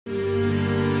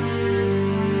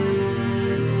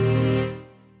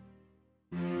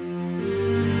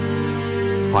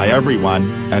Hi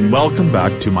everyone, and welcome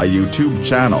back to my YouTube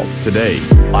channel. Today,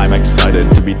 I'm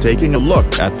excited to be taking a look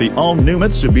at the all-new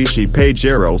Mitsubishi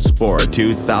Pajero Sport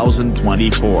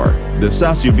 2024. This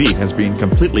SUV has been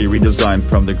completely redesigned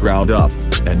from the ground up,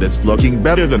 and it's looking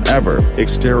better than ever.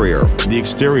 Exterior. The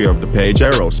exterior of the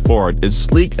Pajero Sport is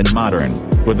sleek and modern,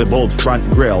 with a bold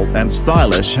front grille and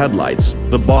stylish headlights.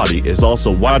 The body is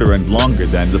also wider and longer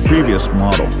than the previous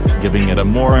model, giving it a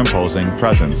more imposing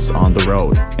presence on the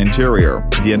road. Interior.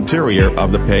 The interior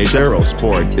of the Pajero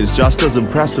Sport is just as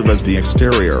impressive as the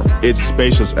exterior. It's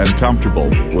spacious and comfortable,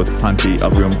 with plenty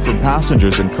of room for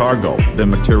passengers and cargo. The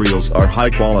materials are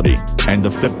high quality, and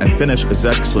the fit and finish is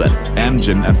excellent.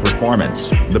 Engine and performance.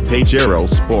 The Pajero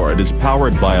Sport is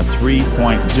powered by a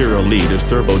 3.0-liter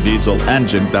turbo diesel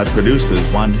engine that produces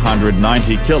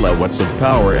 190 kilowatts of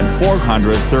power and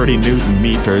 430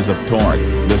 Nm of torque.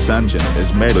 This engine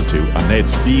is mated to an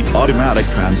 8-speed automatic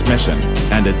transmission,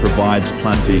 and it provides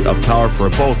plenty of power for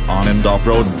both on and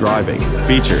off-road driving.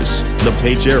 Features. The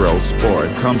Pajero Sport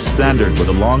comes standard with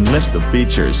a long list of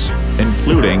features,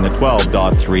 including a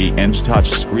 12.3-inch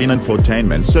touchscreen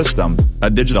infotainment system, a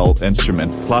digital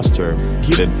instrument cluster,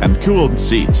 heated and cooled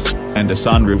seats, and a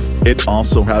sunroof. It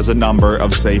also has a number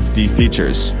of safety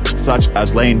features, such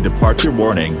as lane departure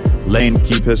warning, lane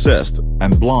keep assist,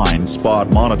 and blind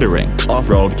spot monitoring.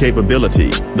 Off-road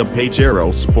capability. The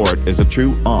Pajero Sport is a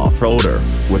true off-roader,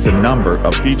 with a number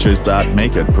of features that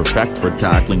make it perfect for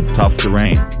tackling tough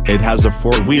terrain. It has a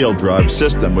four-wheel drive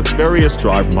system with various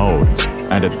drive modes,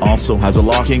 and it also has a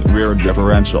locking rear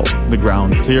differential. The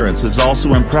ground clearance is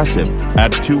also impressive,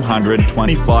 at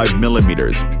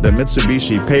 225mm. The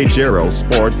Mitsubishi Pajero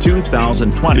Sport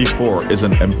 2024 is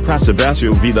an impressive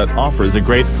SUV that offers a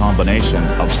great combination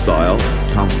of style,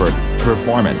 comfort,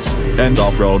 performance, and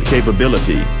off-road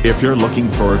capability. If you're looking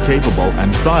for a capable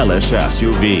and stylish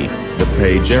SUV, the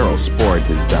Pajero Sport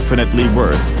is definitely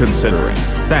worth considering.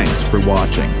 Thanks for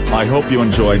watching. I hope you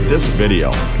enjoyed this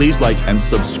video. Please like and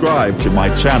subscribe to my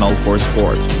channel for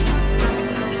sport.